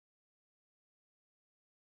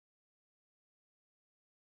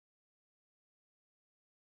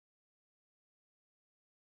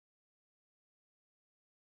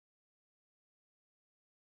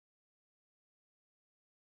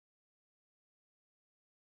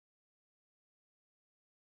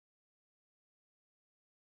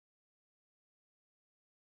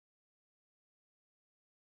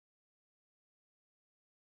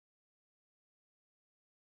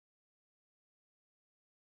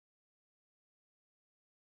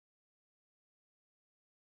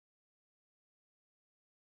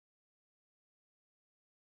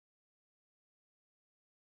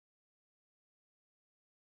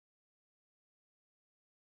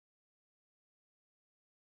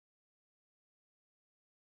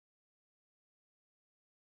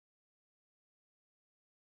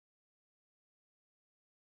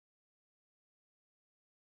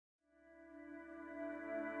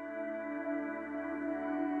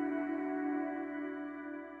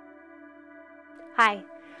Hi,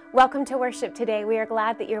 welcome to worship today. We are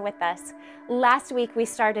glad that you're with us. Last week we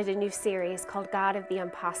started a new series called God of the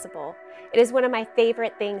Impossible. It is one of my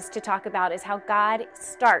favorite things to talk about is how God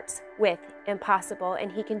starts with impossible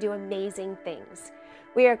and He can do amazing things.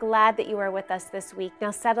 We are glad that you are with us this week.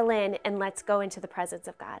 Now settle in and let's go into the presence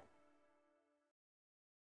of God.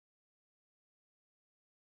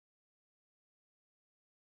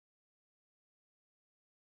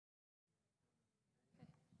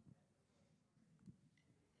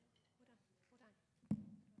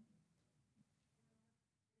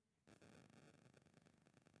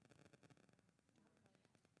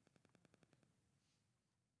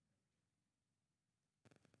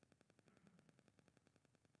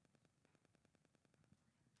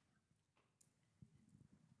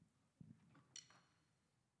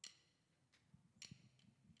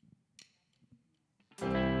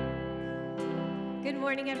 Good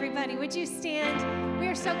morning, everybody. Would you stand? We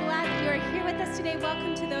are so glad that you are here with us today.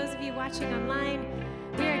 Welcome to those of you watching online.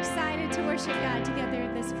 We are excited to worship God together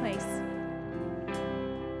in this place.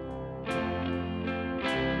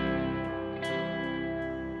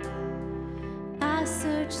 I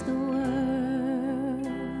searched the world,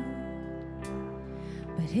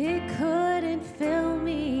 but it couldn't fill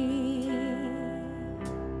me.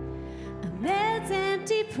 A man's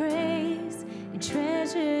empty praise and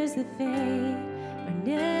treasures that fade are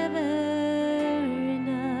never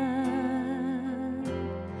enough.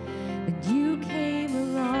 But you came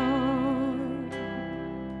along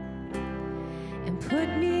and put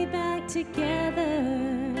me back together,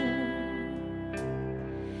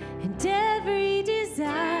 and every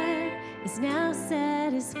desire is now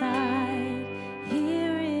satisfied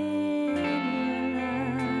here in your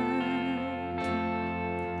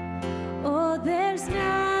love. Oh, there's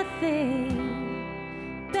nothing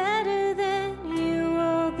better than you.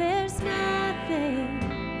 Oh, there's nothing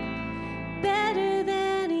better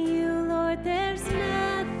than you, Lord. There's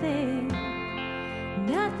nothing,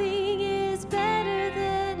 nothing is better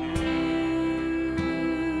than you.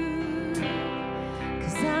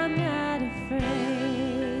 'Cause I'm not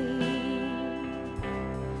afraid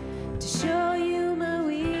to show you my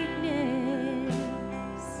weakness,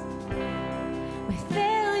 my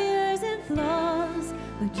failures and flaws.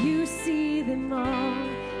 Lord, you see them all,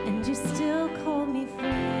 and you still call me friend.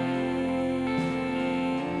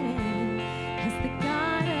 As the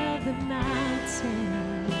God of the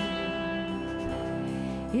mountain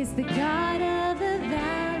is the God of the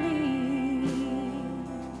valley,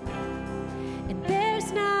 and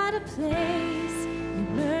there's not a place your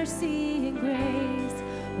mercy and grace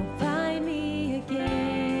will find me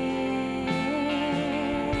again.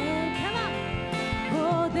 Come on.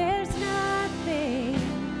 Oh, there's nothing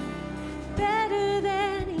better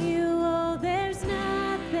than you. Oh, there's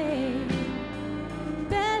nothing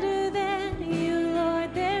better than you,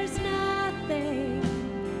 Lord. There's nothing,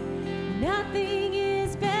 nothing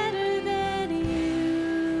is better than you.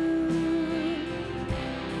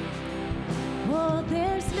 Oh,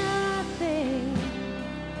 there's nothing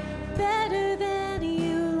better than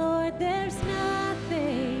you, Lord. There's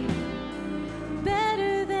nothing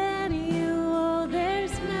better than you. Oh,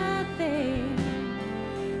 there's nothing,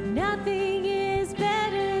 nothing is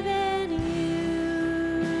better than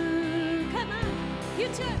you. Come on,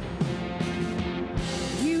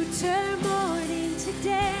 you turn mourning to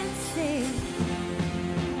dancing.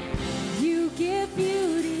 You give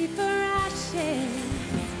beauty for ashes.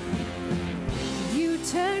 You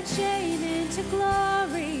turn shame into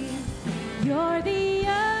glory. You're the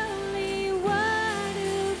only one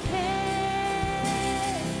who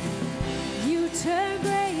can. You turn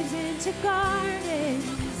graves into gardens.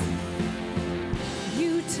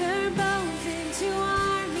 You turn bones into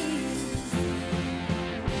armies.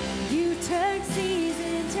 You turn seas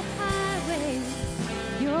into highways.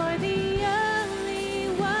 You're the only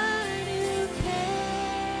one who can.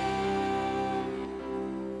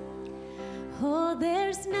 Oh,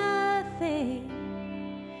 there's nothing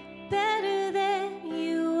better than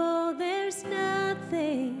you. Oh, there's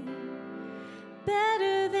nothing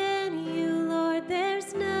better than you, Lord.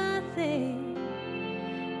 There's nothing,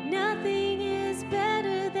 nothing is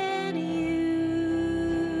better than you.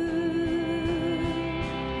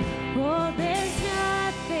 Oh, there's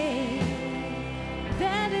nothing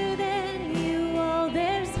better than you. Oh,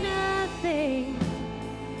 there's nothing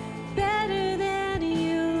better than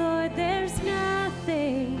you, Lord. There's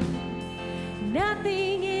nothing,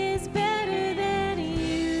 nothing is better than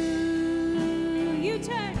you. You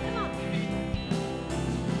turn, come on.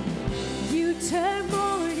 You turn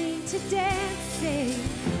mourning to dancing.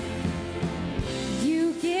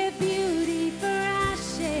 You give beauty for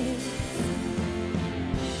ashes.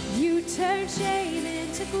 You turn shame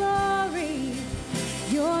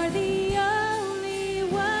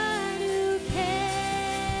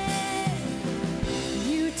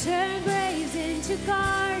into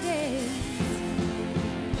gardens.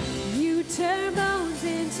 You turn bones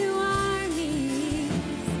into armies.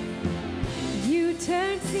 You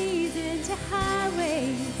turn seas into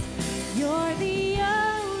highways. You're the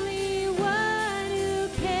only one who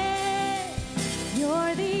cares.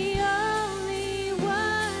 You're the only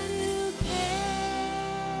one who cares.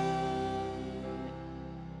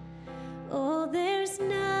 Oh, there's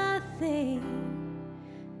nothing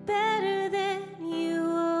better than you.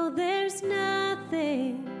 Oh, there's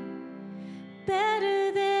nothing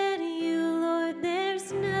better than you, Lord.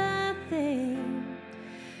 There's nothing.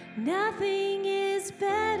 Nothing is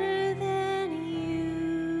better than you.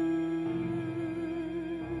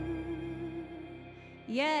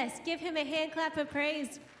 Yes, give him a hand clap of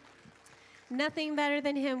praise. Nothing better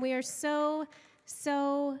than him. We are so,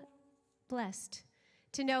 so blessed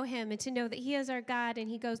to know him and to know that he is our God and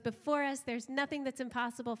he goes before us. There's nothing that's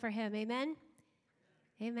impossible for him. Amen?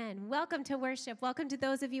 Amen. Welcome to worship. Welcome to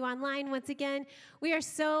those of you online. Once again, we are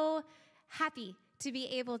so happy to be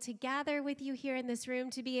able to gather with you here in this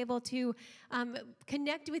room, to be able to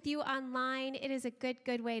connect with you online. It is a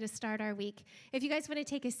good way to start our week. If you guys want to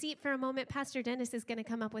take a seat for a moment, Pastor Dennis is going to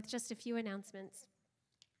come up with just a few announcements.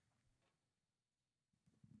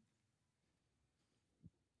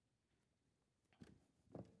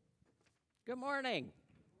 Good morning.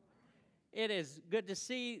 It is good to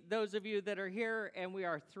see those of you that are here, and we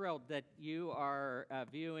are thrilled that you are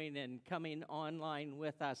viewing and coming online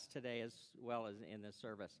with us today as well as in this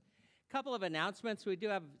service. A couple of announcements. We do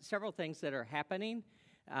have several things that are happening.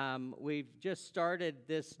 We've just started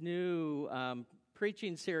this new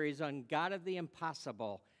preaching series on God of the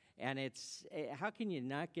Impossible, and it's how can you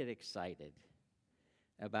not get excited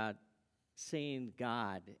about seeing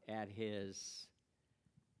God at his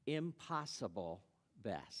impossible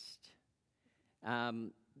best?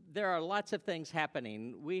 There are lots of things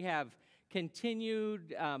happening. We have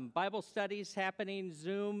continued Bible studies happening,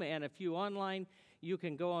 Zoom, and a few online. You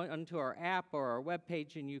can go onto our app or our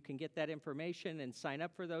webpage, and you can get that information and sign up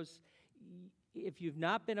for those. If you've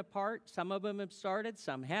not been a part, some of them have started,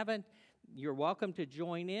 some haven't. You're welcome to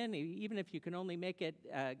join in. Even if you can only make it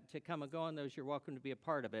to come and go on those, you're welcome to be a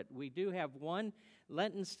part of it. We do have one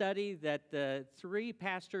Lenten study that the three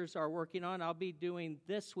pastors are working on. I'll be doing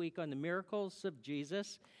this week on the miracles of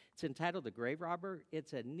Jesus. It's entitled The Grave Robber.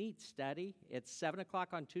 It's a neat study. It's 7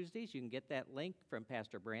 o'clock on Tuesdays. You can get that link from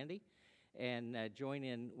Pastor Brandy and join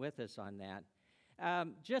in with us on that.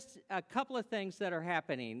 Just a couple of things that are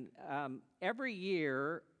happening. Every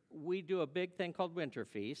year, we do a big thing called Winter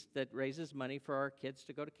Feast that raises money for our kids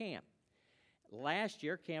to go to camp. Last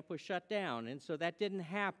year, camp was shut down, and so that didn't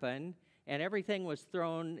happen, and everything was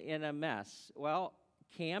thrown in a mess. Well,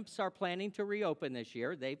 camps are planning to reopen this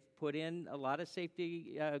year. They've put in a lot of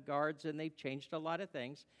safety guards, and they've changed a lot of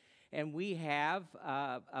things. And we have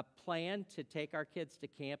a plan to take our kids to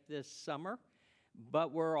camp this summer,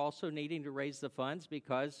 but we're also needing to raise the funds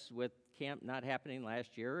because with camp not happening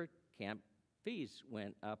last year, camp fees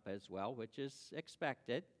went up as well, which is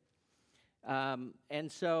expected.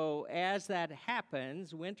 And so as that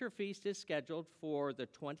happens, Winter Feast is scheduled for the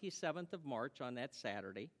 27th of March on that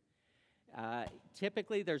Saturday.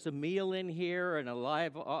 Typically, there's a meal in here and a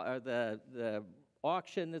live the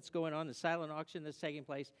auction that's going on, the silent auction that's taking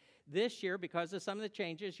place. This year, because of some of the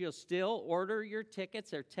changes, you'll still order your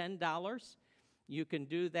tickets. They're $10. You can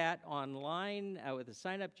do that online with the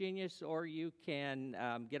Sign Up Genius, or you can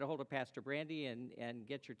get a hold of Pastor Brandy and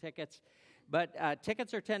get your tickets. But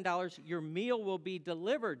tickets are $10. Your meal will be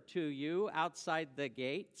delivered to you outside the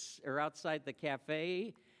gates or outside the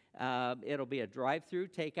cafe. It'll be a drive-through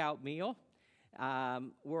takeout meal.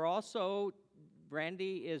 We're also,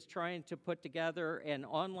 Brandy is trying to put together an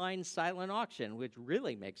online silent auction, which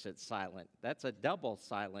really makes it silent. That's a double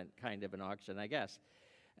silent kind of an auction, I guess.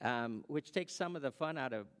 Which takes some of the fun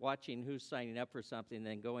out of watching who's signing up for something and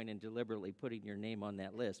then going and deliberately putting your name on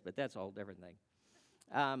that list, but that's a whole different thing.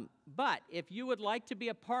 But if you would like to be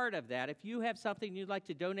a part of that, if you have something you'd like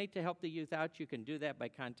to donate to help the youth out, you can do that by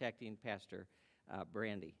contacting Pastor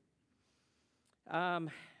Brandy. The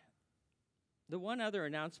one other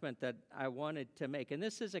announcement that I wanted to make, and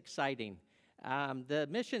this is exciting, the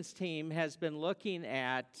missions team has been looking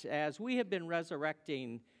at, as we have been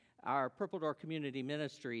resurrecting our Purple Door Community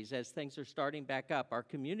Ministries as things are starting back up. Our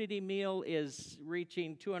community meal is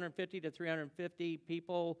reaching 250 to 350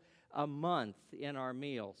 people a month in our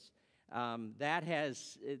meals. That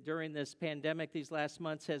has, during this pandemic, these last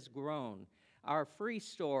months, has grown. Our free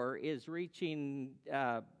store is reaching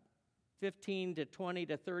 15 to 20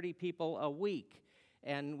 to 30 people a week.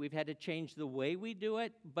 and we've had to change the way we do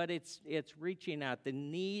it, but it's reaching out. The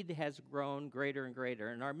need has grown greater and greater,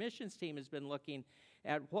 and our missions team has been looking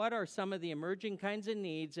at what are some of the emerging kinds of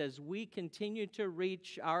needs as we continue to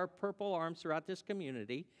reach our purple arms throughout this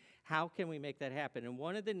community. How can we make that happen? And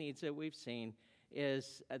one of the needs that we've seen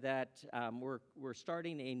is that we're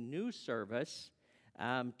starting a new service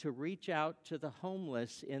to reach out to the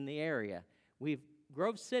homeless in the area.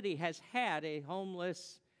 Grove City has had a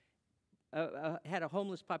homeless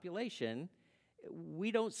population.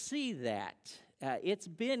 We don't see that. It's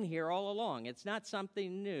been here all along. It's not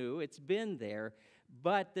something new. It's been there.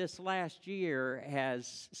 But this last year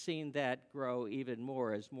has seen that grow even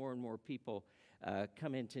more as more and more people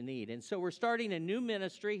come into need. And so we're starting a new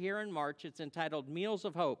ministry here in March. It's entitled Meals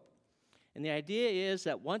of Hope. And the idea is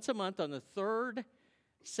that once a month on the third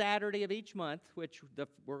Saturday of each month, which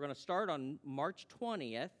we're going to start on March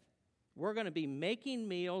 20th, we're going to be making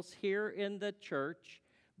meals here in the church,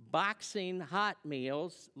 boxing hot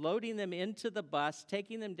meals, loading them into the bus,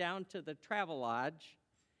 taking them down to the Travel Lodge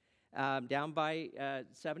down by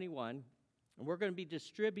 71, and we're going to be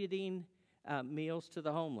distributing meals to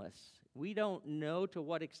the homeless. We don't know to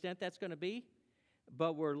what extent that's going to be,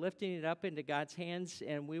 but we're lifting it up into God's hands,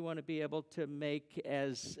 and we want to be able to make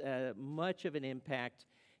as much of an impact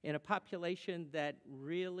in a population that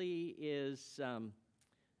really is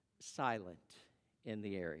silent in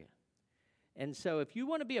the area. And so if you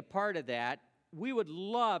want to be a part of that, we would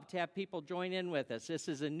love to have people join in with us. This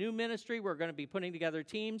is a new ministry. We're going to be putting together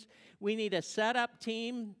teams. We need a setup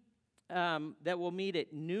team that will meet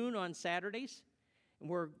at noon on Saturdays.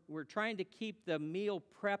 We're trying to keep the meal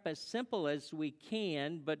prep as simple as we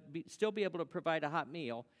can, but still be able to provide a hot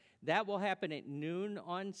meal. That will happen at noon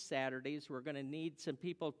on Saturdays. We're going to need some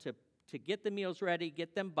people to get the meals ready,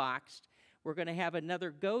 get them boxed. We're going to have another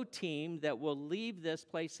go team that will leave this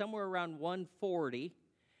place somewhere around 1:40,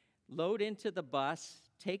 load into the bus,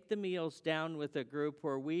 take the meals down with a group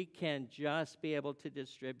where we can just be able to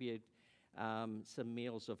distribute some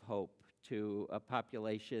meals of hope to a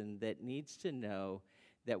population that needs to know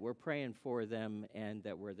that we're praying for them and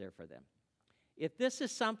that we're there for them. If this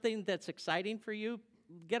is something that's exciting for you,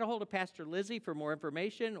 get a hold of Pastor Lizzie for more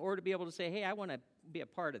information or to be able to say, hey, I want to be a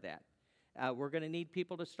part of that. We're going to need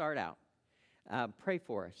people to start out. Pray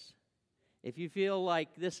for us. If you feel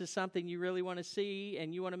like this is something you really want to see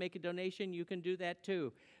and you want to make a donation, you can do that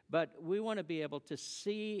too. But we want to be able to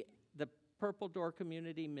see the Purple Door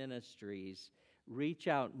Community Ministries reach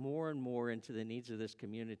out more and more into the needs of this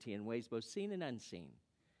community in ways both seen and unseen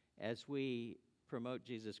as we promote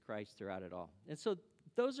Jesus Christ throughout it all. And so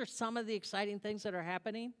those are some of the exciting things that are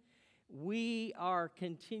happening. We are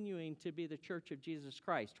continuing to be the Church of Jesus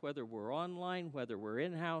Christ. Whether we're online, whether we're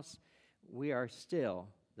in-house, we are still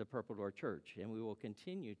the Purple Door Church, and we will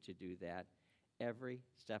continue to do that every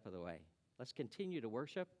step of the way. Let's continue to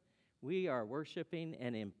worship. We are worshiping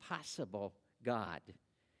an impossible God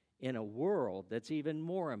in a world that's even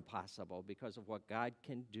more impossible because of what God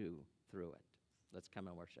can do through it. Let's come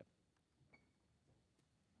and worship.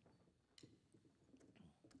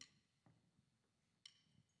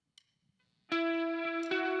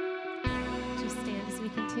 Just stand as we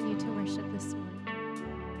continue to worship this morning.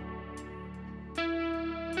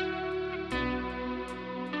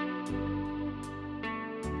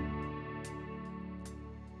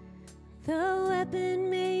 The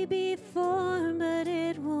weapon may be formed, but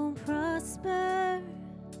it won't prosper.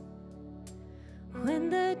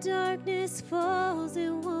 When the darkness falls,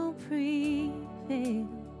 it won't prevail.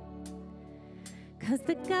 'Cause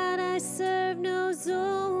the God I serve knows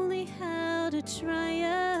only how to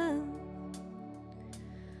triumph.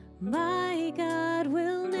 My God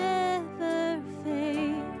will never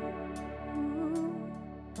fail.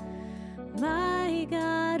 My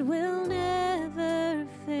God will never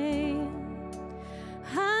fail.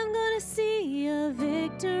 I'm gonna see a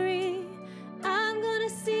victory. I'm gonna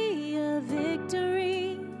see a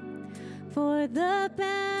victory. For the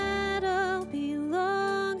battle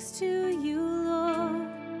belongs to you, Lord.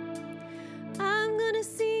 I'm gonna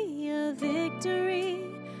see a victory.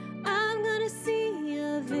 I'm gonna see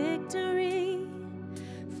a victory.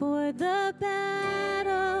 For the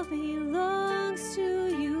battle belongs to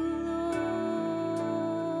you,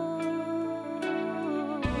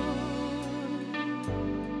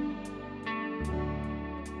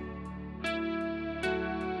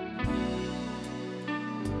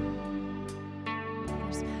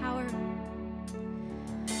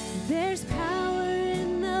 There's power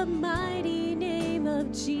in the mighty name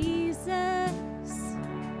of Jesus.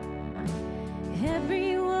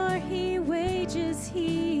 Every war he wages,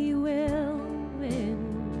 he will win.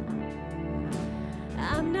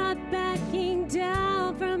 I'm not backing down.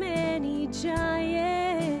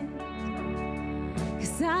 giant.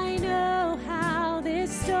 'Cause I know how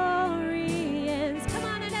this story ends. Come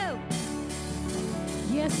on, I know.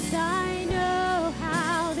 Yes, I know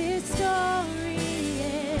how this story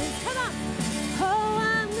ends. Come on. Oh,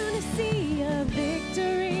 I'm gonna see a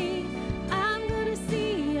victory. I'm gonna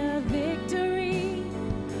see a victory.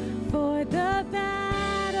 For the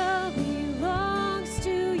battle belongs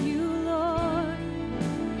to you, Lord.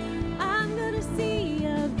 I'm gonna see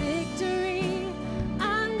a victory.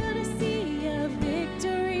 I'm gonna see a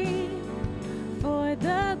victory. For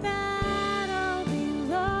the battle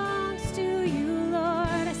belongs to you,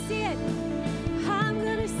 Lord. I see it. I'm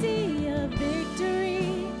gonna see a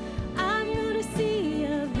victory. I'm gonna see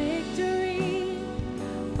a victory.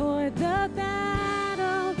 For the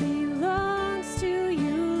battle belongs to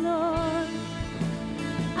you, Lord.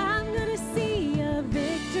 I'm gonna see a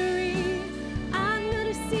victory. I'm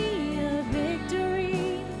gonna see a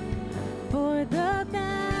victory. For the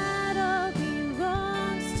battle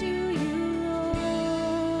belongs to you, Lord.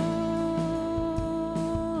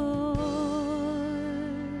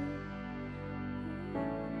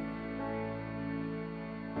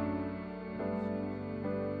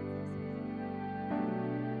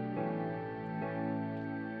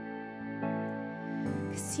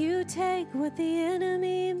 'Cause you take what the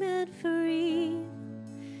enemy meant for evil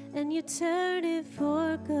and you turn it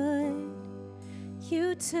for good.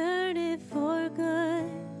 You turn it for good.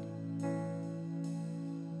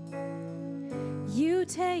 You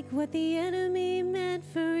take what the enemy meant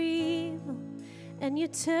for evil and you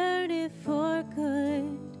turn it for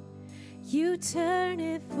good. You turn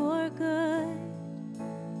it for good.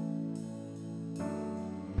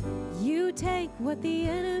 You take what the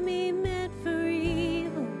enemy meant for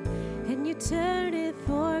evil and you turn it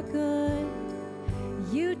for good.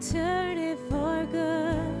 You turn it for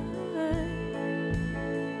good.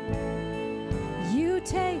 You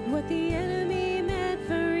take what the enemy meant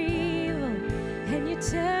for evil and you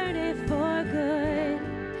turn it for good.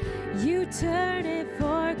 You turn it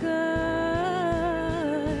for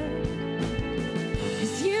good.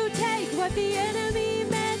 'Cause you take what the enemy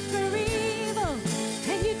meant for evil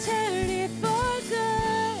and you turn it for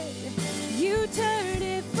good. You turn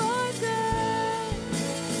it for good.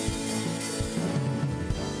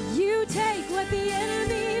 You take what the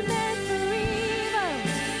enemy meant for evil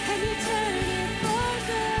and you turn it for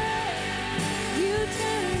good. You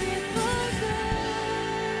turn it for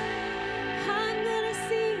good. I'm gonna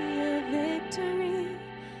see a victory.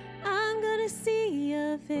 I'm gonna see a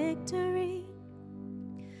victory.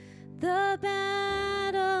 The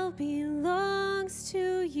battle belongs to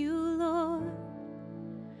you, Lord.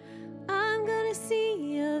 I'm gonna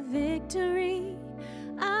see a victory.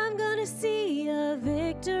 I'm gonna see a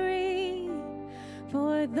victory.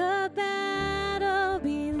 For the battle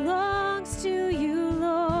belongs to you,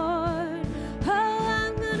 Lord. Oh,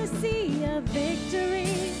 I'm gonna see a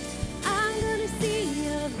victory. I'm gonna see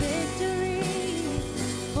a victory.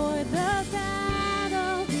 For the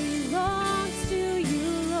battle belongs to you,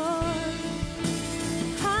 Lord.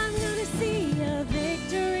 I'm gonna see a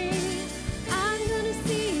victory. I'm gonna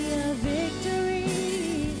see a victory.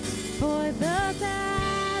 For the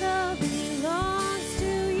battle belongs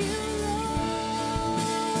to you,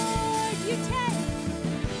 Lord. You take,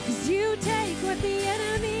 'cause you take what the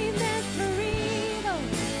enemy meant for evil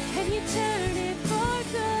and you turn it for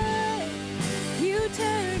good. You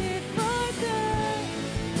turn it for good.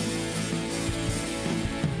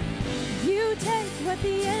 You take what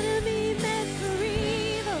the enemy meant for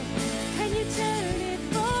evil and you turn it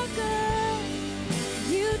for good.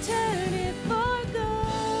 You turn it for good.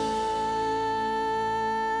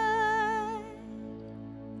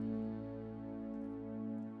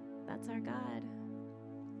 That's our God.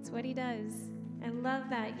 It's what he does. I love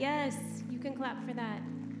that. Yes, you can clap for that.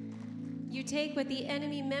 You take what the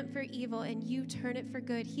enemy meant for evil and you turn it for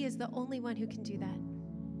good. He is the only one who can do that.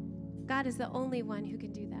 God is the only one who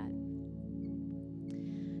can do that.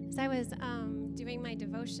 As I was doing my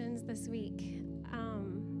devotions this week,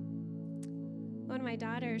 one of my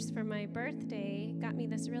daughters for my birthday got me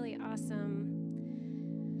this really awesome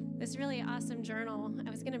journal. I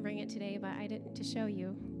was going to bring it today, but I didn't to show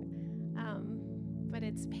you. But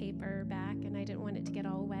it's paperback, and I didn't want it to get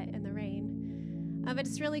all wet in the rain. But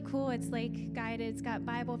it's really cool. It's like guided. It's got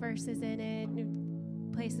Bible verses in it,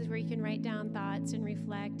 places where you can write down thoughts and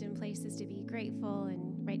reflect, and places to be grateful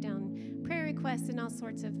and write down prayer requests and all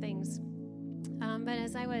sorts of things. But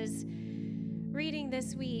as I was reading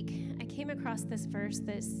this week, I came across this verse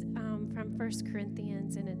that's from 1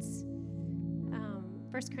 Corinthians, and it's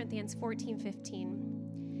 1 Corinthians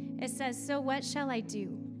 14:15. It says, "So what shall I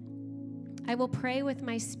do? I will pray with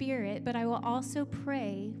my spirit, but I will also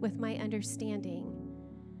pray with my understanding.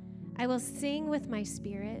 I will sing with my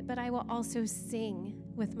spirit, but I will also sing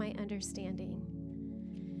with my understanding.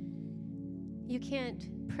 You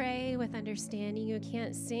can't pray with understanding. You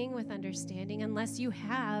can't sing with understanding unless you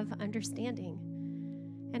have understanding.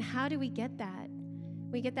 And how do we get that?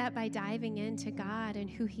 We get that by diving into God and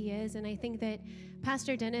who He is. And I think that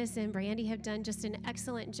Pastor Dennis and Brandy have done just an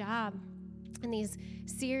excellent job in these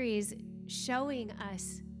series showing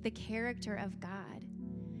us the character of God.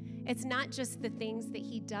 It's not just the things that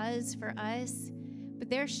He does for us, but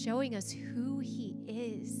they're showing us who He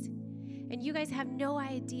is. And you guys have no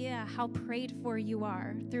idea how prayed for you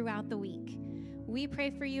are throughout the week. We pray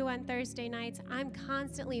for you on Thursday nights. I'm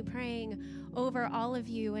constantly praying over all of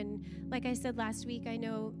you. And like I said last week, I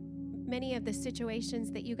know many of the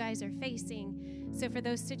situations that you guys are facing. So for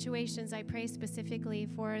those situations, I pray specifically.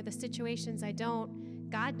 For the situations I don't,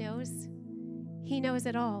 God knows. He knows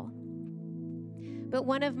it all. But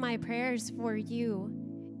one of my prayers for you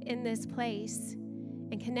in this place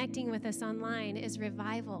and connecting with us online is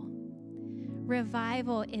revival.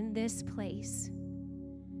 Revival in this place.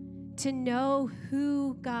 To know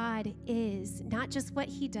who God is, not just what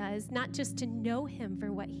He does, not just to know Him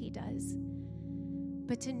for what He does,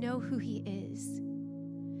 but to know who He is.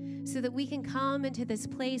 So that we can come into this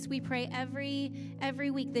place. We pray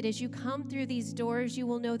every week that as you come through these doors, you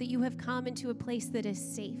will know that you have come into a place that is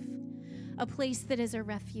safe, a place that is a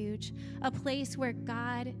refuge, a place where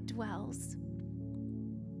God dwells,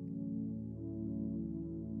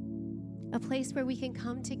 a place where we can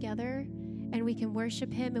come together and we can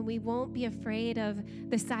worship Him, and we won't be afraid of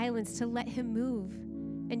the silence to let Him move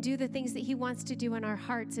and do the things that He wants to do in our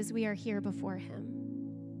hearts as we are here before Him.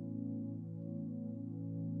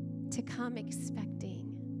 To come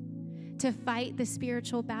expecting, to fight the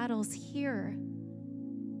spiritual battles here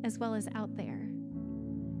as well as out there.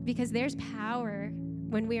 Because there's power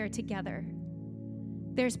when we are together.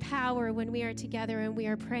 There's power when we are together and we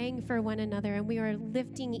are praying for one another and we are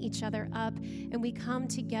lifting each other up and we come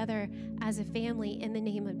together as a family in the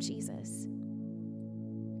name of Jesus.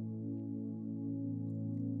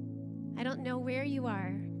 I don't know where you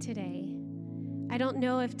are today. I don't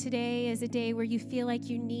know if today is a day where you feel like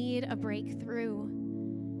you need a breakthrough,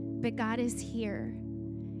 but God is here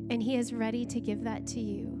and He is ready to give that to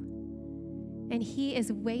you. And He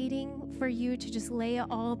is waiting for you to just lay it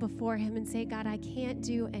all before Him and say, God, I can't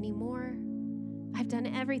do anymore. I've done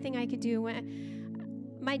everything I could do.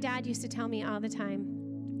 My dad used to tell me all the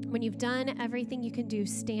time, when you've done everything you can do,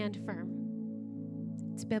 stand firm.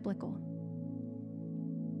 It's biblical.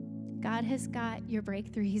 God has got your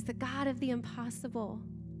breakthrough. He's the God of the impossible.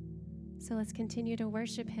 So let's continue to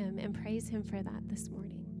worship Him and praise Him for that this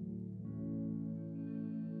morning.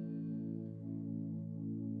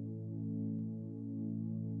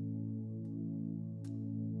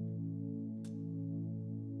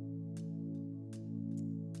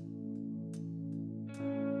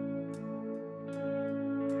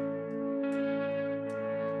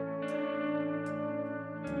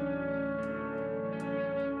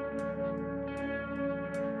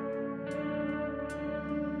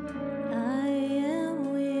 I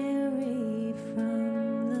am weary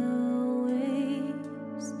from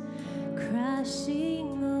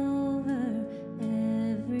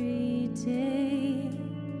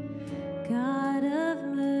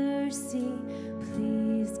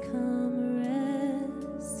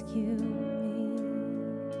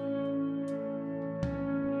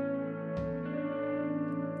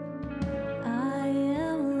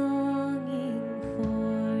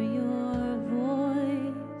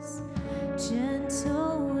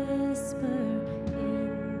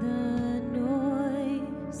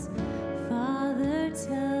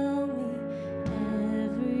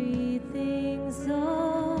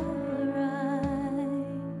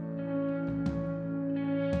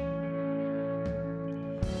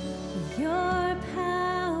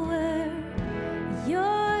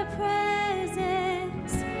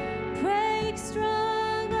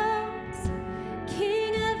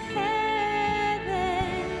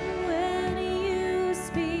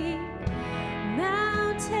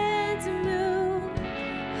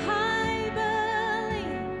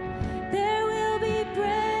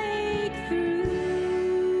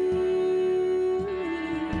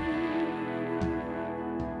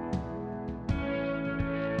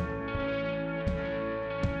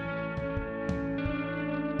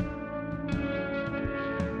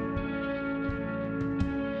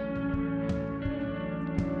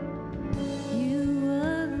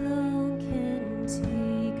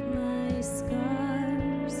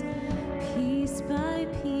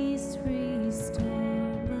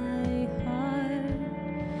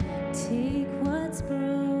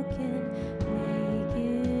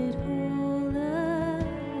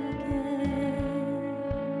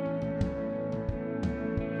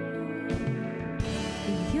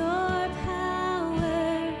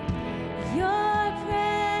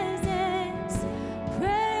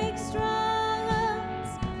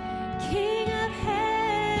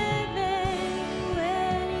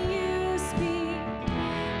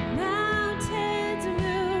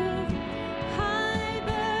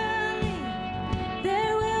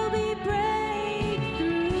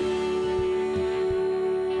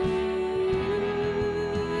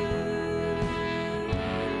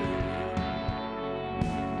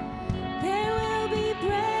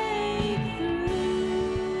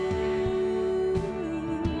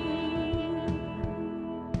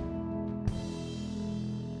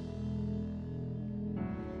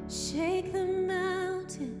Shake the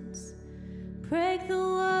mountains, break the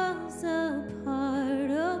walls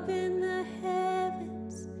apart, open the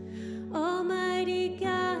heavens. Almighty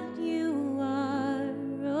God, you are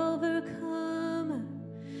overcomer,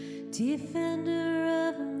 defender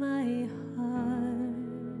of my heart.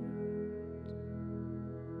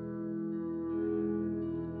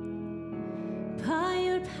 By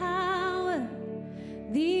your power,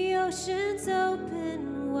 the oceans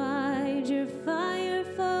open wide, your fire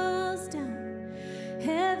falls down,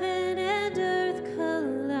 heaven and earth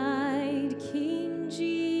collide. King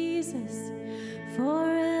Jesus,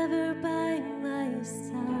 forever by my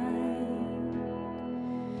side.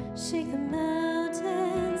 Shake the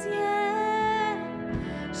mountains, yeah,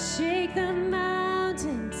 shake the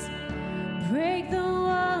mountains, break the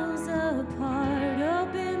walls apart,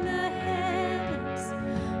 open the heavens.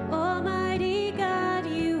 Almighty God,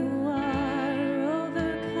 you are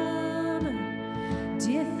overcomer,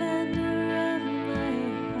 defender of my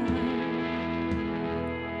heart.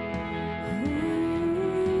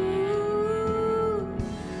 Ooh,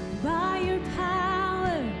 by your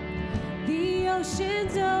power, the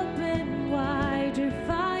oceans open wide, your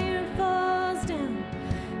fire falls down,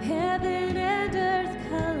 heaven and earth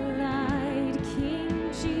collide.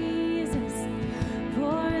 King Jesus,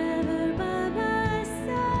 forever by my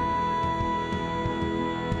side.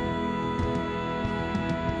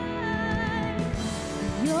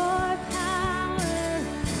 Your power,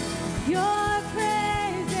 your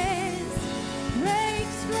presence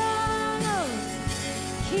breaks strongholds.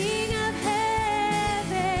 King of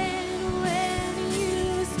heaven, when you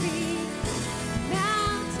speak,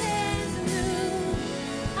 mountains move.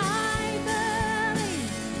 I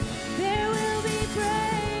believe there will be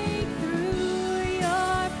breakthrough.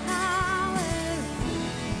 Your power,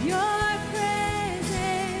 your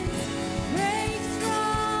presence breaks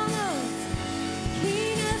strongholds.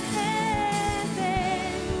 King of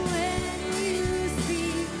heaven, when you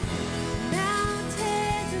speak,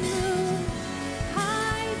 mountains move. I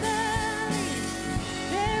believe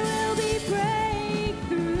there will be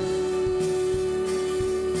breakthrough.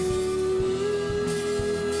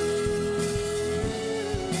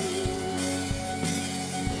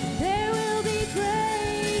 There will be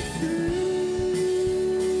breakthrough.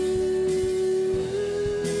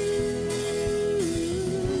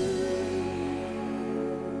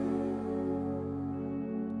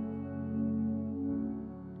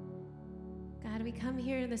 God, we come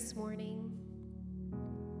here this morning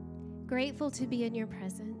grateful to be in your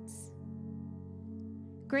presence,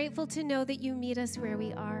 grateful to know that you meet us where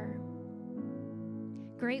we are,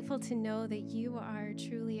 grateful to know that you are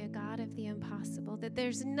truly a God of the impossible, that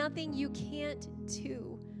there's nothing you can't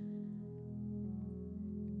do.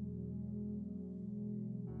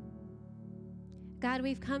 God,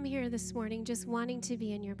 we've come here this morning just wanting to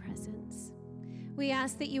be in your presence. We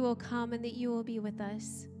ask that you will come and that you will be with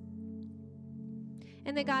us.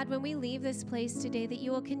 And that, God, when we leave this place today, that you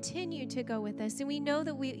will continue to go with us. And we know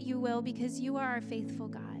that you will, because you are our faithful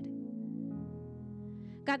God.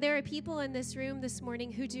 God, there are people in this room this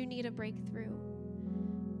morning who do need a breakthrough.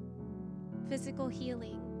 Physical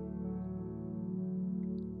healing,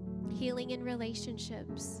 healing in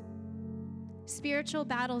relationships, spiritual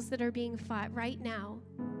battles that are being fought right now.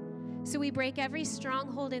 So we break every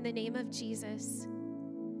stronghold in the name of Jesus.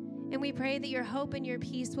 And we pray that your hope and your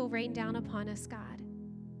peace will rain down upon us, God.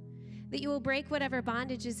 That you will break whatever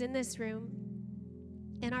bondage is in this room,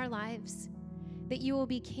 in our lives. That you will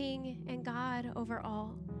be King and God over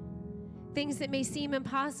all. Things that may seem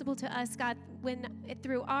impossible to us, God, when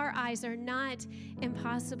through our eyes are not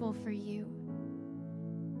impossible for you.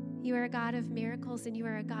 You are a God of miracles and you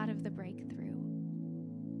are a God of the breakthrough.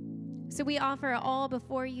 So we offer it all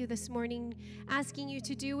before you this morning, asking you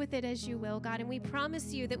to do with it as you will, God. And we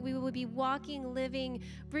promise you that we will be walking, living,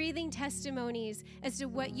 breathing testimonies as to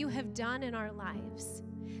what you have done in our lives.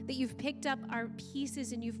 That you've picked up our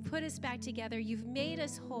pieces and you've put us back together. You've made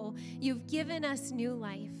us whole. You've given us new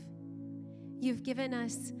life. You've given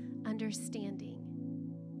us understanding.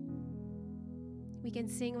 We can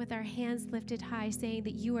sing with our hands lifted high, saying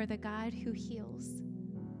that you are the God who heals.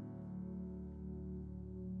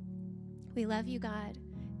 We love you, God.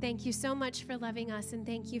 Thank you so much for loving us, and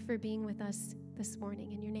thank you for being with us this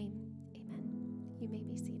morning. In your name, amen. You may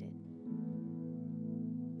be seated.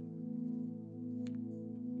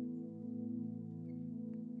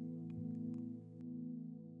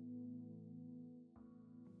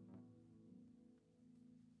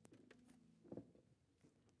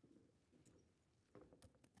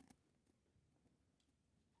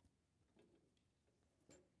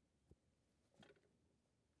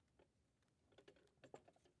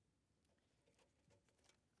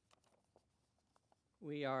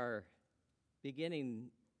 We are beginning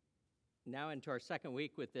now into our second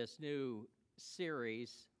week with this new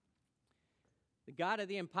series, The God of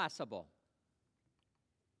the Impossible.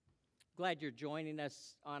 Glad you're joining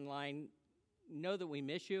us online. Know that we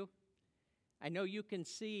miss you. I know you can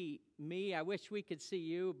see me. I wish we could see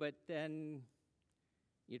you, but then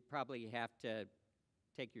you'd probably have to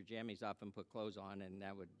take your jammies off and put clothes on, and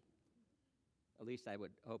that would, at least I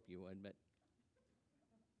would hope you would, but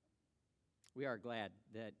we are glad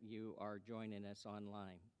that you are joining us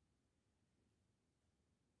online.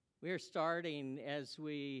 We are starting, as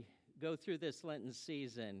we go through this Lenten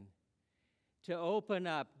season, to open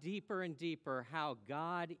up deeper and deeper how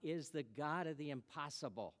God is the God of the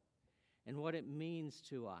impossible and what it means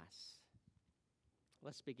to us.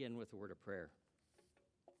 Let's begin with a word of prayer.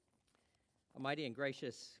 Almighty and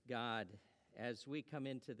gracious God, as we come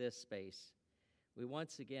into this space, we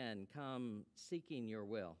once again come seeking your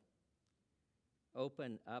will.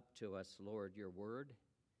 Open up to us, Lord, your word.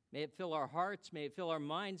 May it fill our hearts, may it fill our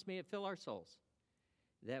minds, may it fill our souls,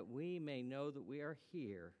 that we may know that we are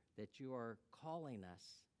here, that you are calling us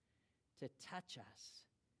to touch us,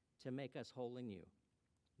 to make us whole in you.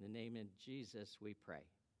 In the name of Jesus we pray.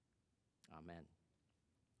 Amen.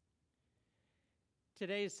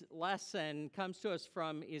 Today's lesson comes to us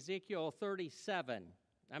from Ezekiel 37.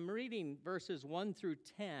 I'm reading verses 1 through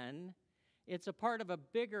 10. It's a part of a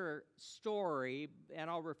bigger story, and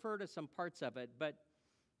I'll refer to some parts of it, but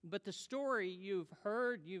the story you've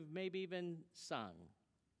heard, you've maybe even sung.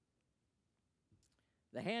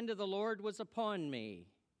 The hand of the Lord was upon me.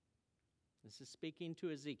 This is speaking to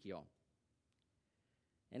Ezekiel.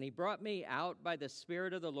 And he brought me out by the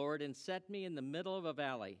Spirit of the Lord and set me in the middle of a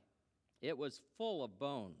valley. It was full of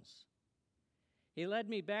bones. He led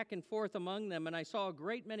me back and forth among them, and I saw a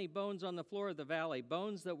great many bones on the floor of the valley,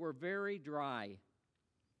 bones that were very dry.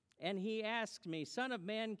 And he asked me, Son of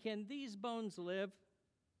man, can these bones live?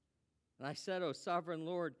 And I said, O sovereign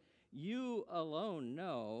Lord, you alone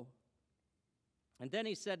know. And then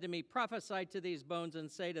he said to me, Prophesy to these bones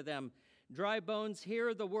and say to them, Dry bones,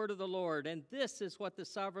 hear the word of the Lord. And this is what the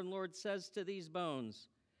sovereign Lord says to these bones.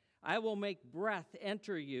 I will make breath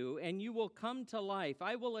enter you, and you will come to life.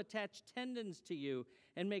 I will attach tendons to you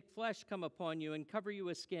and make flesh come upon you and cover you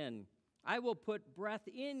with skin. I will put breath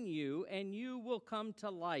in you, and you will come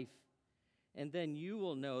to life. And then you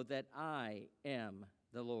will know that I am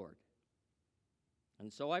the Lord.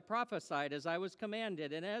 And so I prophesied as I was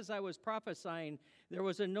commanded, and as I was prophesying, there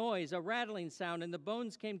was a noise, a rattling sound, and the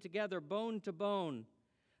bones came together, bone to bone.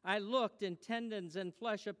 I looked, and tendons and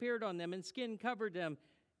flesh appeared on them, and skin covered them,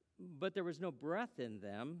 but there was no breath in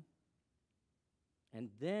them. And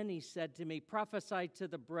then he said to me, Prophesy to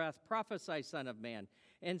the breath, prophesy, Son of man,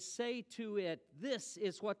 and say to it, This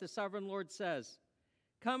is what the sovereign Lord says.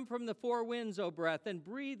 Come from the four winds, O breath, and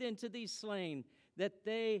breathe into these slain, that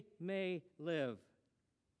they may live.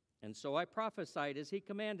 And so I prophesied as he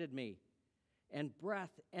commanded me, and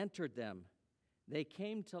breath entered them. They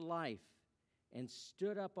came to life and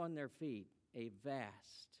stood up on their feet, a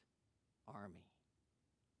vast army.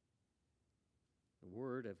 The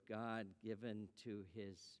word of God given to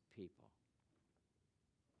his people.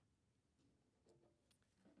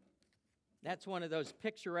 That's one of those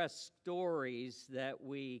picturesque stories that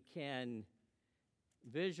we can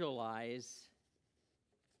visualize.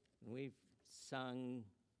 We've sung,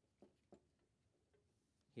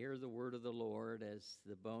 Hear the word of the Lord, as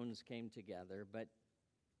the bones came together, but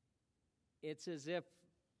it's as if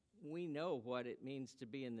we know what it means to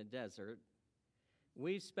be in the desert.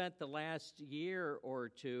 We've spent the last year or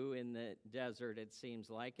two in the desert, it seems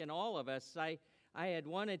like, and all of us, I had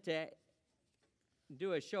wanted to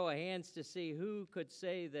do a show of hands to see who could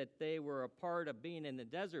say that they were a part of being in the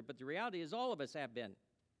desert, but the reality is all of us have been.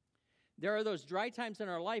 There are those dry times in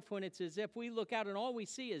our life when it's as if we look out and all we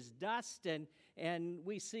see is dust and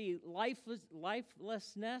we see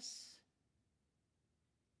lifelessness.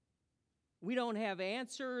 We don't have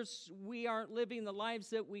answers. We aren't living the lives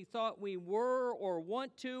that we thought we were or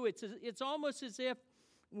want to. It's almost as if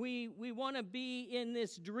we want to be in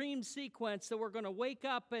this dream sequence that we're going to wake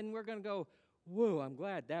up and we're going to go, whoa, I'm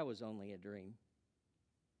glad that was only a dream.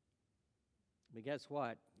 But guess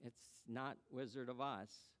what? It's not Wizard of Oz.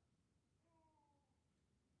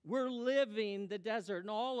 We're living the desert, and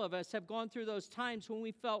all of us have gone through those times when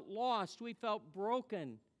we felt lost, we felt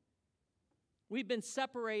broken. We've been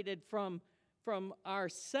separated from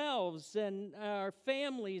ourselves and our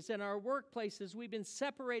families and our workplaces. We've been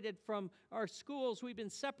separated from our schools. We've been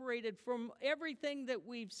separated from everything that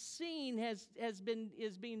we've seen is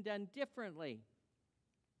being done differently.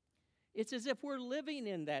 It's as if we're living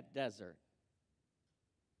in that desert.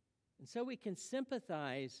 And so we can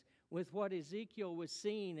sympathize with what Ezekiel was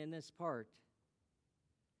seeing in this part.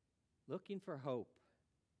 Looking for hope.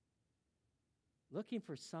 Looking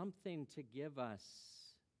for something to give us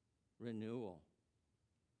renewal.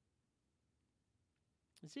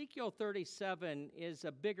 Ezekiel 37 is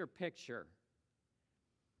a bigger picture.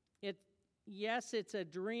 Yes, it's a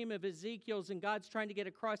dream of Ezekiel's, and God's trying to get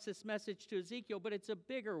across this message to Ezekiel, but it's a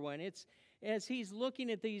bigger one. It's as he's looking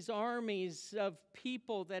at these armies of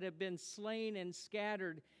people that have been slain and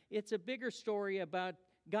scattered, it's a bigger story about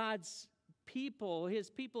God's people, his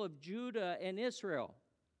people of Judah and Israel.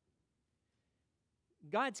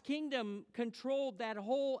 God's kingdom controlled that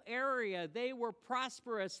whole area. They were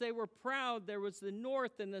prosperous. They were proud. There was the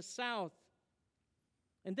north and the south.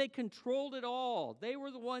 And they controlled it all. They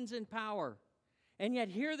were the ones in power. And yet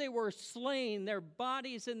here they were slain, their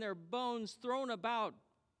bodies and their bones thrown about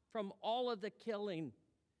from all of the killing.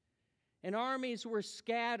 And armies were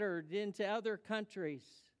scattered into other countries.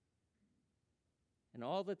 And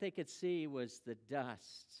all that they could see was the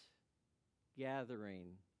dust gathering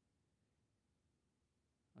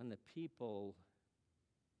on the people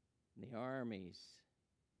and the armies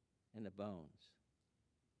and the bones.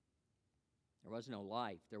 There was no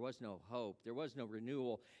life. There was no hope. There was no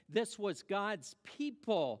renewal. This was God's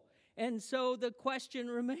people. And so the question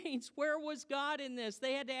remains, where was God in this?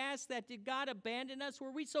 They had to ask that. Did God abandon us?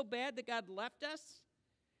 Were we so bad that God left us?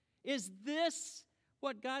 Is this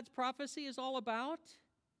what God's prophecy is all about?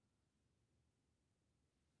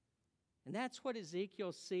 And that's what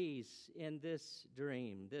Ezekiel sees in this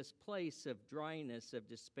dream, this place of dryness, of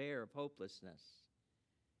despair, of hopelessness.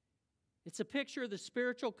 It's a picture of the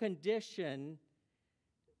spiritual condition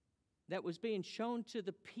that was being shown to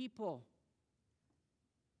the people,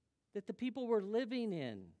 that the people were living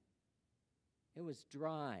in. It was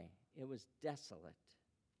dry. It was desolate.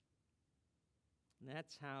 And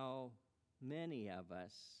that's how many of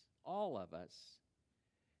us, all of us,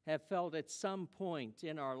 have felt at some point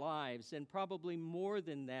in our lives, and probably more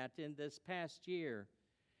than that in this past year.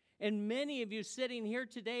 And many of you sitting here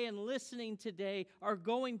today and listening today are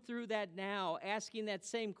going through that now, asking that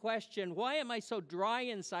same question. Why am I so dry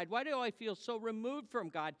inside? Why do I feel so removed from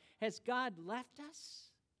God? Has God left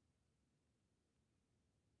us?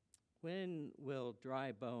 When will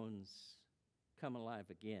dry bones come alive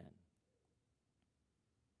again?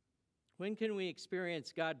 When can we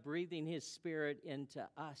experience God breathing His Spirit into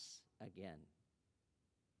us again?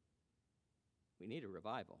 We need a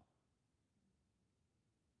revival.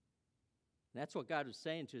 That's what God was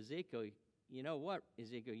saying to Ezekiel. You know what,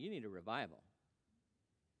 Ezekiel? You need a revival.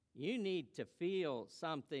 You need to feel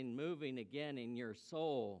something moving again in your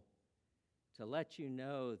soul to let you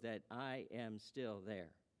know that I am still there.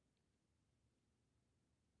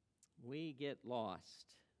 We get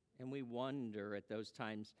lost and we wonder at those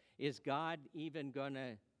times, is God even going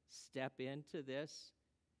to step into this?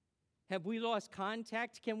 Have we lost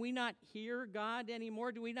contact? Can we not hear God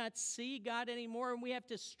anymore? Do we not see God anymore? And we have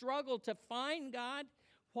to struggle to find God.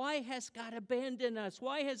 Why has God abandoned us?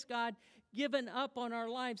 Why has God given up on our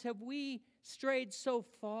lives? Have we strayed so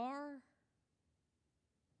far?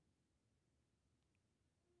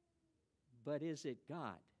 But is it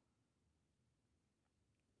God?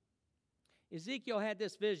 Ezekiel had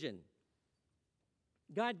this vision.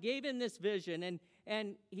 God gave him this vision,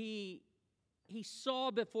 and he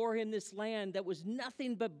saw before him this land that was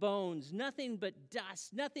nothing but bones, nothing but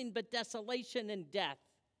dust, nothing but desolation and death.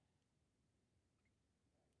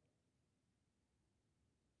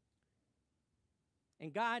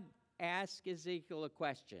 And God asked Ezekiel a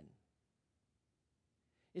question.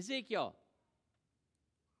 Ezekiel,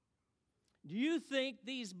 do you think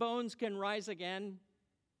these bones can rise again?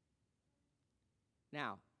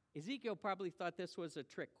 Now, Ezekiel probably thought this was a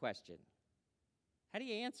trick question. How do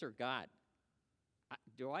you answer God?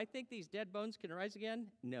 Do I think these dead bones can rise again?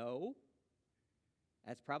 No.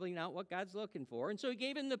 That's probably not what God's looking for. And so he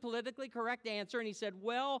gave him the politically correct answer, and he said,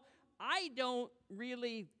 well, I don't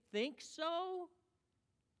really think so.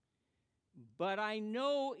 But I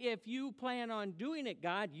know if you plan on doing it,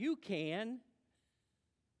 God, you can.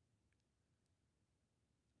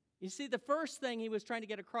 You see, the first thing he was trying to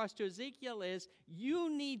get across to Ezekiel is,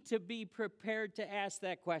 you need to be prepared to ask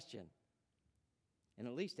that question, and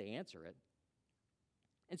at least to answer it.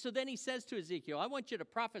 And so then he says to Ezekiel, I want you to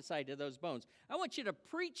prophesy to those bones. I want you to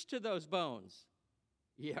preach to those bones.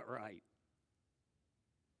 Yeah, right.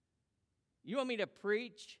 You want me to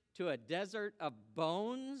preach to a desert of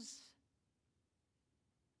bones?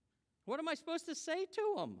 What am I supposed to say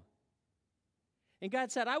to them? And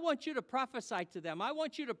God said, I want you to prophesy to them. I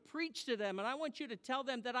want you to preach to them. And I want you to tell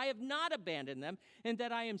them that I have not abandoned them and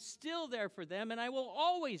that I am still there for them and I will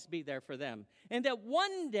always be there for them. And that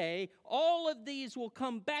one day all of these will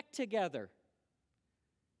come back together.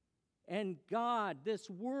 And God, this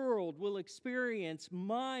world will experience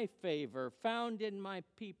my favor found in my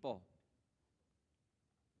people.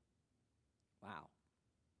 Wow.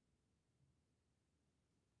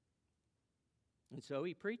 And so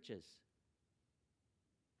he preaches.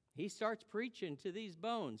 He starts preaching to these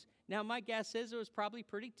bones. Now, my guess is it was probably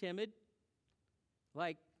pretty timid.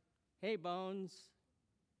 Like, hey, bones,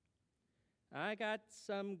 I got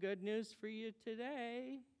some good news for you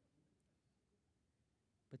today.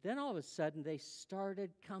 But then all of a sudden, they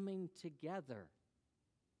started coming together.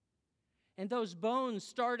 And those bones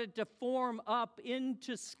started to form up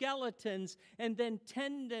into skeletons, and then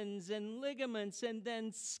tendons and ligaments, and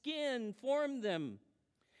then skin formed them.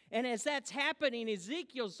 And as that's happening,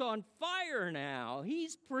 Ezekiel's on fire now.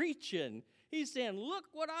 He's preaching. He's saying, look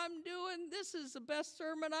what I'm doing. This is the best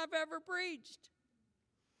sermon I've ever preached.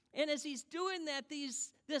 And as he's doing that,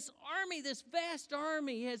 this army, this vast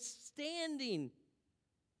army is standing.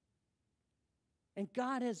 And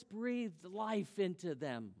God has breathed life into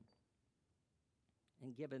them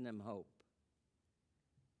and given them hope.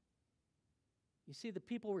 You see, the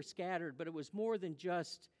people were scattered, but it was more than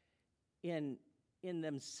just in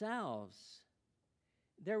themselves.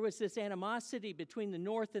 There was this animosity between the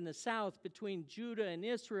north and the south, between Judah and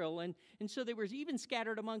Israel, and so they were even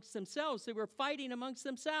scattered amongst themselves. They were fighting amongst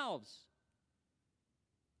themselves.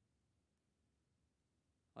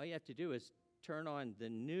 All you have to do is turn on the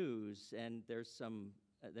news, and there's some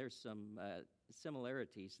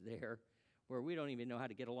similarities there where we don't even know how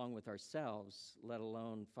to get along with ourselves, let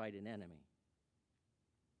alone fight an enemy.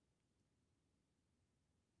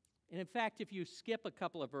 And in fact, if you skip a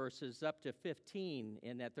couple of verses up to 15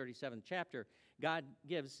 in that 37th chapter, God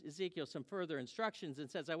gives Ezekiel some further instructions and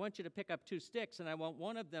says, I want you to pick up 2 sticks, and I want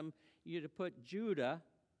one of them you to put Judah,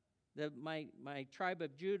 my tribe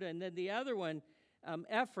of Judah, and then the other one,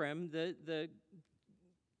 Ephraim, the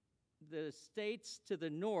states to the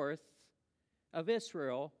north of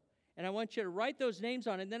Israel. And I want you to write those names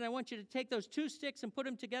on it, and then I want you to take those 2 sticks and put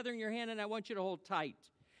them together in your hand, and I want you to hold tight.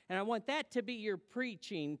 And I want that to be your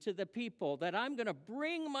preaching to the people, that I'm going to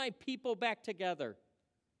bring my people back together.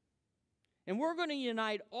 And we're going to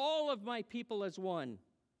unite all of my people as one.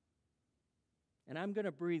 And I'm going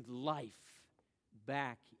to breathe life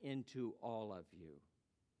back into all of you.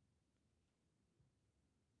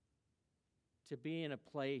 To be in a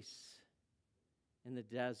place in the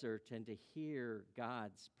desert and to hear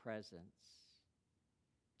God's presence,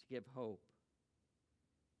 to give hope.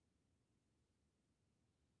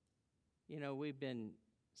 You know, we've been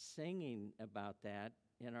singing about that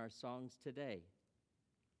in our songs today.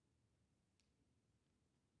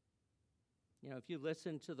 You know, if you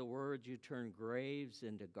listen to the words, you turn graves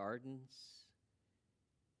into gardens.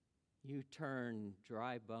 You turn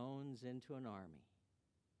dry bones into an army.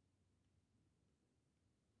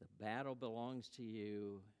 The battle belongs to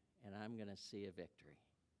you, and I'm going to see a victory.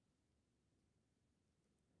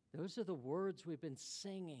 Those are the words we've been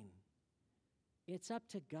singing. It's up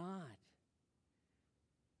to God.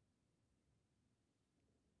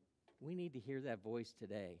 We need to hear that voice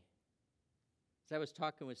today. As I was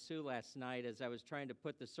talking with Sue last night, as I was trying to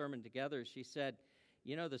put the sermon together, she said,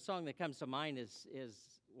 you know, the song that comes to mind is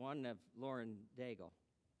one of Lauren Daigle.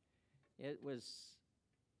 It was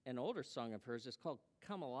an older song of hers. It's called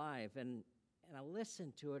Come Alive. And I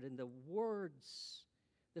listened to it, and the words,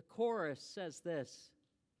 the chorus says this: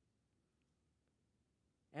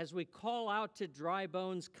 as we call out to dry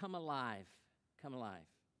bones, come alive, come alive.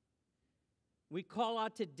 We call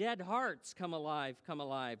out to dead hearts, come alive, come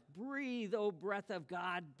alive. Breathe, O breath of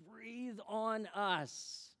God, breathe on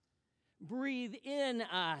us. Breathe in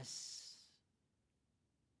us.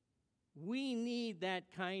 We need that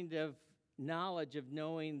kind of knowledge of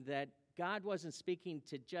knowing that God wasn't speaking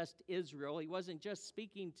to just Israel. He wasn't just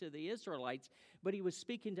speaking to the Israelites, but he was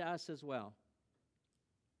speaking to us as well.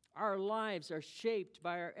 Our lives are shaped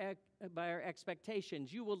by our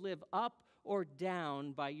expectations. You will live up or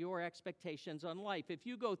down by your expectations on life. If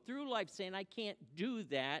you go through life saying, I can't do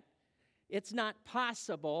that, it's not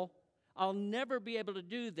possible, I'll never be able to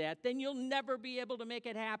do that, then you'll never be able to make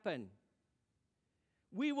it happen.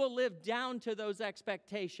 We will live down to those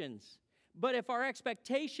expectations. But if our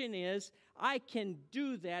expectation is, I can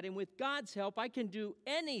do that, and with God's help, I can do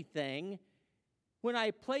anything, when I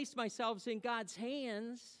place myself in God's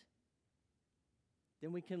hands,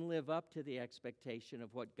 then we can live up to the expectation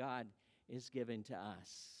of what God is given to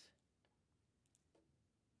us.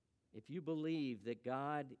 if you believe that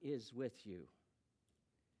God is with you,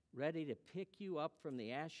 ready to pick you up from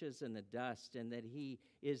the ashes and the dust, and that He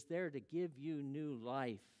is there to give you new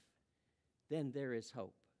life, then there is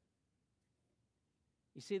hope.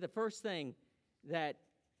 You see, the first thing that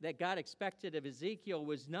God expected of Ezekiel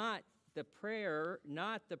was not the prayer,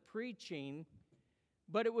 not the preaching,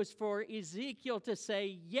 but it was for Ezekiel to say,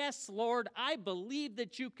 "Yes, Lord, I believe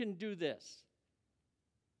that you can do this."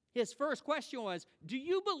 His first question was, "Do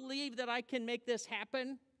you believe that I can make this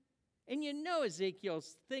happen?" And you know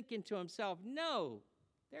Ezekiel's thinking to himself, "No,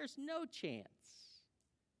 there's no chance."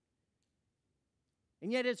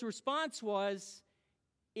 And yet his response was,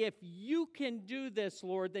 "If you can do this,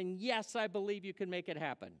 Lord, then yes, I believe you can make it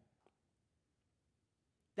happen."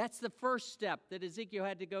 That's the first step that Ezekiel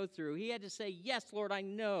had to go through. He had to say, "Yes, Lord, I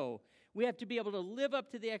know." We have to be able to live up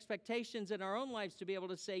to the expectations in our own lives to be able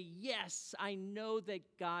to say, "Yes, I know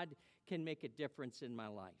that God can make a difference in my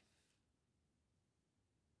life.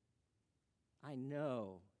 I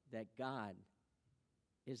know that God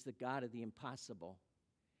is the God of the impossible.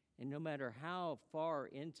 And no matter how far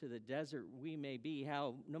into the desert we may be,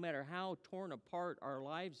 no matter how torn apart our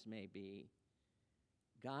lives may be,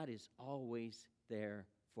 God is always there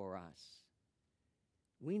for us."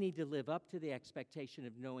 We need to live up to the expectation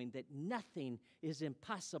of knowing that nothing is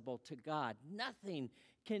impossible to God. Nothing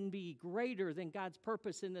can be greater than God's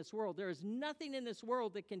purpose in this world. There is nothing in this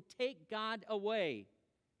world that can take God away.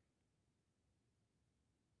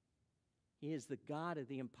 He is the God of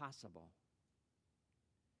the impossible.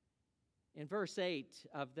 In verse 8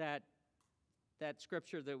 of that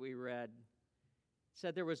scripture that we read,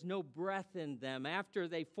 said there was no breath in them. After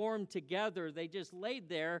they formed together, they just laid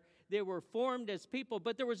there. They were formed as people,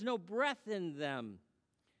 but there was no breath in them.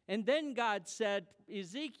 And then God said,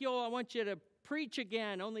 "Ezekiel, I want you to preach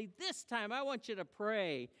again, only this time I want you to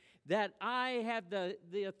pray that I have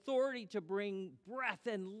the authority to bring breath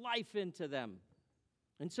and life into them."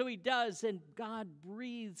 And so he does, and God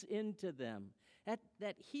breathes into them.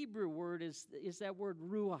 That Hebrew word is that word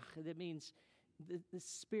ruach, that means the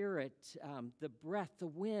spirit, the breath, the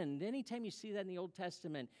wind. Anytime you see that in the Old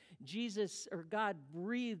Testament, Jesus or God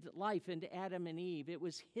breathed life into Adam and Eve. It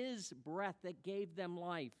was His breath that gave them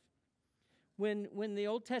life. When the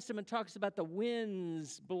Old Testament talks about the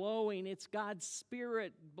winds blowing, it's God's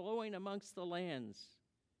Spirit blowing amongst the lands.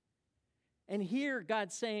 And here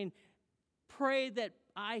God's saying, "Pray that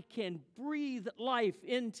I can breathe life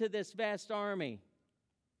into this vast army."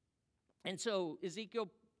 And so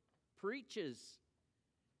Ezekiel preaches,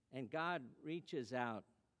 and God reaches out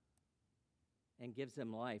and gives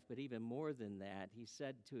them life. But even more than that, he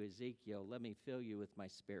said to Ezekiel, "Let me fill you with my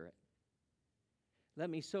Spirit. Let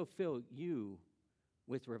me so fill you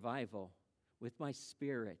with revival, with my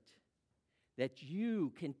Spirit, that you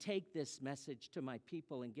can take this message to my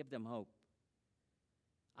people and give them hope.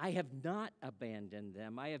 I have not abandoned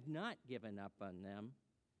them. I have not given up on them,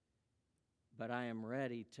 but I am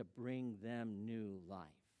ready to bring them new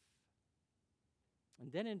life."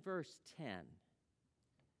 And then in verse 10,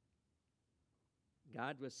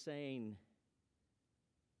 God was saying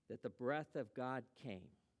that the breath of God came,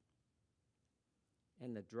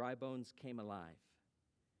 and the dry bones came alive,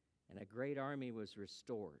 and a great army was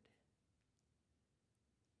restored.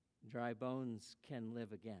 Dry bones can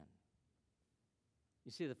live again. You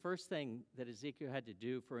see, the first thing that Ezekiel had to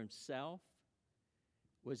do for himself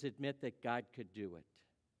was admit that God could do it.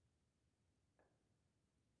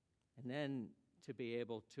 And then to be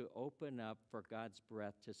able to open up for God's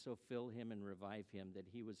breath to so fill him and revive him that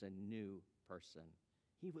he was a new person.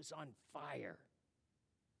 He was on fire.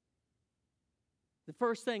 The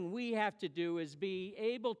first thing we have to do is be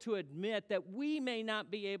able to admit that we may not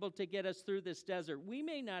be able to get us through this desert. We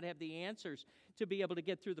may not have the answers to be able to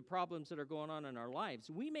get through the problems that are going on in our lives.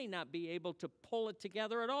 We may not be able to pull it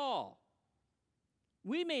together at all.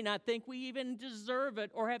 We may not think we even deserve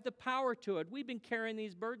it or have the power to it. We've been carrying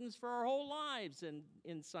these burdens for our whole lives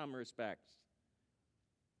in some respects.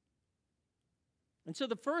 And so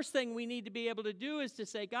the first thing we need to be able to do is to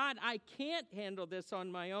say, "God, I can't handle this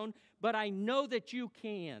on my own, but I know that you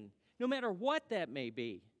can," no matter what that may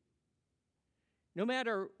be. No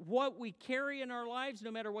matter what we carry in our lives,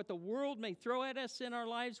 no matter what the world may throw at us in our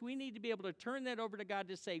lives, we need to be able to turn that over to God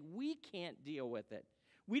to say, "We can't deal with it.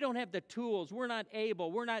 We don't have the tools. We're not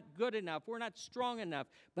able. We're not good enough. We're not strong enough.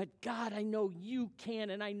 But God, I know you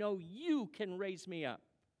can, and I know you can raise me up."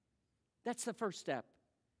 That's the first step.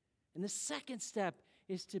 And the second step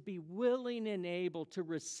is to be willing and able to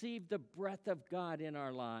receive the breath of God in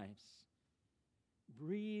our lives.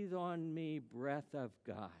 Breathe on me, breath of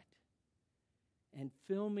God, and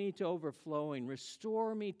fill me to overflowing.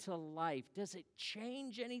 Restore me to life. Does it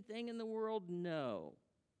change anything in the world? No.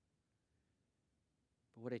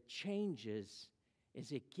 But what it changes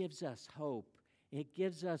is it gives us hope. It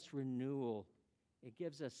gives us renewal. It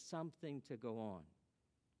gives us something to go on.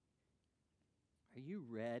 Are you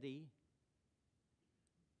ready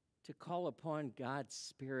to call upon God's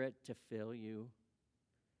Spirit to fill you?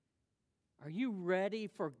 Are you ready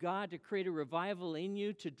for God to create a revival in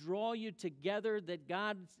you, to draw you together, that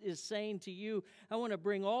God is saying to you, I want to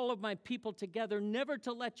bring all of my people together, never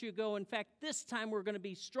to let you go. In fact, this time we're going to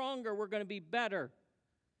be stronger, we're going to be better.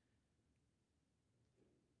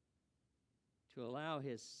 To allow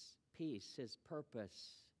His peace, His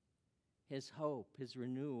purpose, His hope, His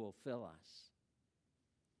renewal fill us.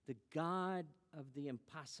 The God of the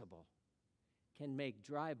impossible can make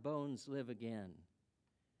dry bones live again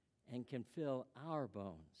and can fill our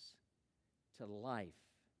bones to life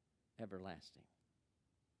everlasting.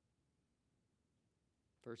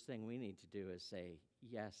 First thing we need to do is say,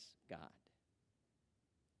 yes, God.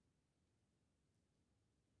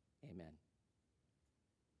 Amen.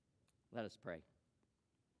 Let us pray.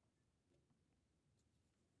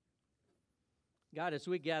 God, as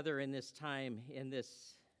we gather in this time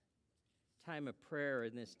of prayer,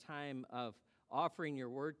 in this time of offering your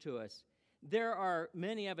word to us, there are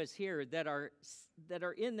many of us here that are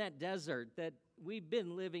in that desert, that we've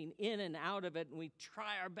been living in and out of it, and we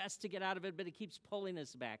try our best to get out of it, but it keeps pulling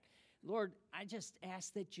us back. Lord, I just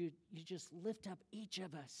ask that you just lift up each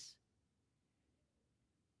of us.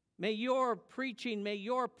 May your preaching, may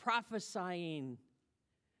your prophesying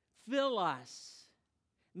fill us.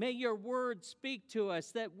 May your word speak to us,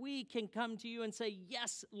 that we can come to you and say,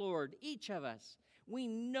 yes, Lord, each of us. We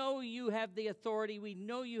know you have the authority. We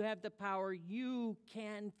know you have the power. You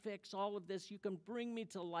can fix all of this. You can bring me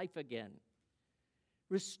to life again.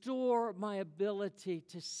 Restore my ability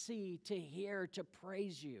to see, to hear, to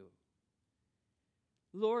praise you.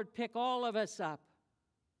 Lord, pick all of us up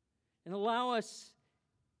and allow us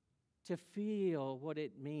to feel what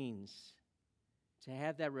it means to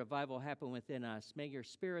have that revival happen within us. May your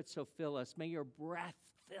Spirit so fill us. May your breath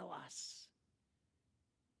fill us.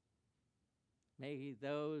 May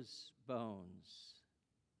those bones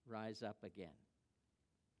rise up again.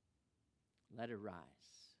 Let her rise.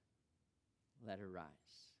 Let her rise.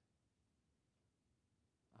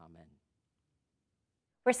 Amen.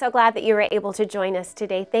 We're so glad that you were able to join us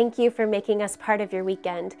today. Thank you for making us part of your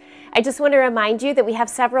weekend. I just want to remind you that we have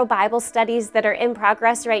several Bible studies that are in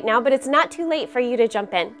progress right now, but it's not too late for you to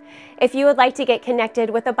jump in. If you would like to get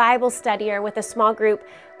connected with a Bible study or with a small group,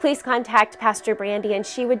 please contact Pastor Brandy and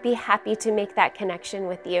she would be happy to make that connection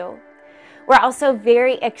with you. We're also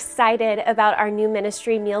very excited about our new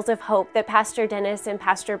ministry, Meals of Hope, that Pastor Dennis and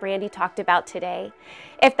Pastor Brandy talked about today.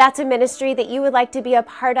 If that's a ministry that you would like to be a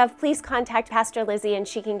part of, please contact Pastor Lizzie and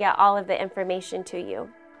she can get all of the information to you.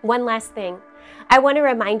 One last thing, I want to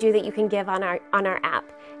remind you that you can give on our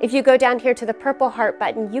app. If you go down here to the purple heart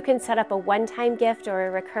button, you can set up a one-time gift or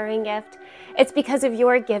a recurring gift. It's because of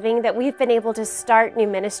your giving that we've been able to start new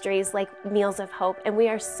ministries like Meals of Hope, and we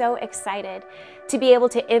are so excited to be able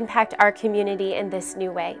to impact our community in this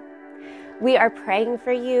new way. We are praying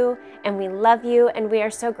for you, and we love you, and we are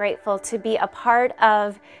so grateful to be a part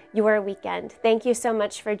of your weekend. Thank you so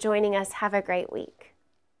much for joining us. Have a great week.